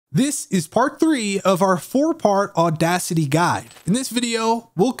This is part 3 of our 4-part Audacity guide. In this video,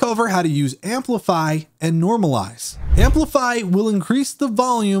 we'll cover how to use Amplify and Normalize. Amplify will increase the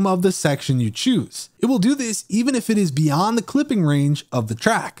volume of the section you choose. It will do this even if it is beyond the clipping range of the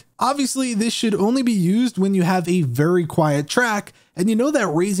track. Obviously, this should only be used when you have a very quiet track and you know that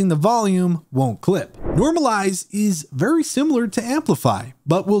raising the volume won't clip. Normalize is very similar to Amplify,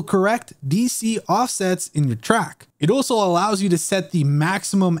 but will correct DC offsets in your track. It also allows you to set the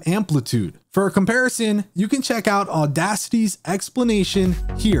maximum amplitude. For a comparison, you can check out Audacity's explanation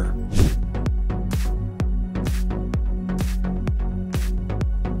here.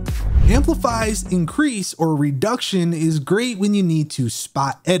 Amplify's increase or reduction is great when you need to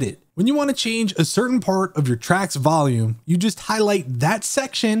spot edit. When you want to change a certain part of your track's volume, you just highlight that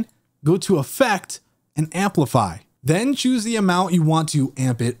section, go to Effect, and Amplify. Then choose the amount you want to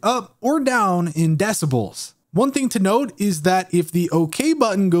amp it up or down in decibels. One thing to note is that if the OK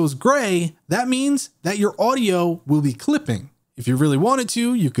button goes gray, that means that your audio will be clipping. If you really wanted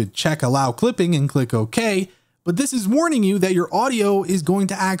to, you could check Allow Clipping and click OK, but this is warning you that your audio is going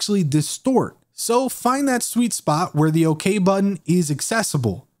to actually distort. So find that sweet spot where the OK button is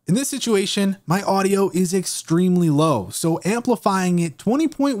accessible. In this situation, my audio is extremely low, so amplifying it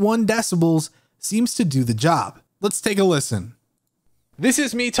 20.1 decibels seems to do the job. Let's take a listen. This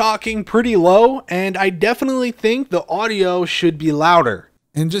is me talking pretty low, and I definitely think the audio should be louder.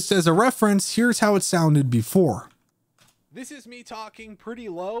 And just as a reference, here's how it sounded before. This is me talking pretty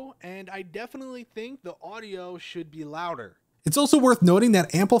low, and I definitely think the audio should be louder. It's also worth noting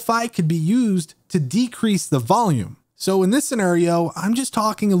that Amplify could be used to decrease the volume. So in this scenario, I'm just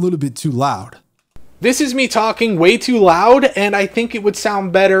talking a little bit too loud. This is me talking way too loud, and I think it would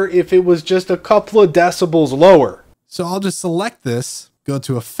sound better if it was just a couple of decibels lower. So I'll just select this, go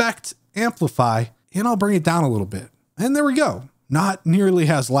to Effect, Amplify, and I'll bring it down a little bit. And there we go, not nearly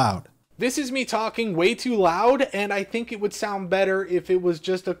as loud. This is me talking way too loud, and I think it would sound better if it was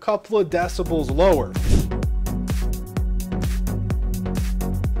just a couple of decibels lower.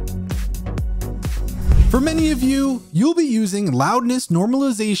 For many of you, you'll be using loudness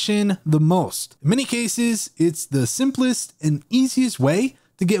normalization the most. In many cases, it's the simplest and easiest way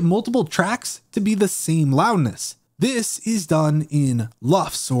to get multiple tracks to be the same loudness. This is done in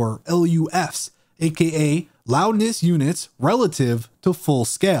LUFS or LUFs, aka loudness units relative to full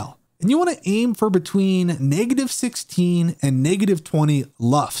scale. And you want to aim for between -16 and -20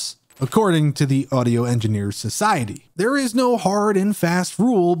 LUFs. According to the Audio Engineers Society. There is no hard and fast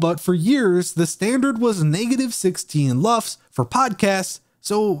rule, but for years, the standard was -16 LUFs for podcasts,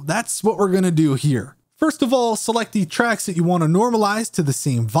 so that's what we're gonna do here. First of all, select the tracks that you want to normalize to the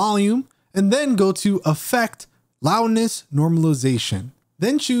same volume, and then go to Effect, Loudness Normalization.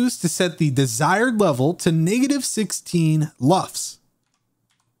 Then choose to set the desired level to -16 LUFs.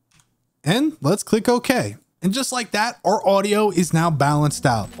 And let's click OK. And just like that, our audio is now balanced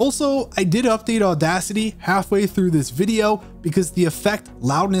out. Also, I did update Audacity halfway through this video because the effect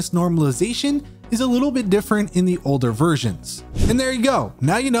loudness normalization is a little bit different in the older versions. And there you go.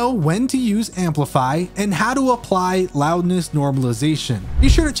 Now you know when to use Amplify and how to apply loudness normalization. Be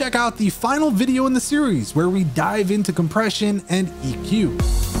sure to check out the final video in the series where we dive into compression and EQ.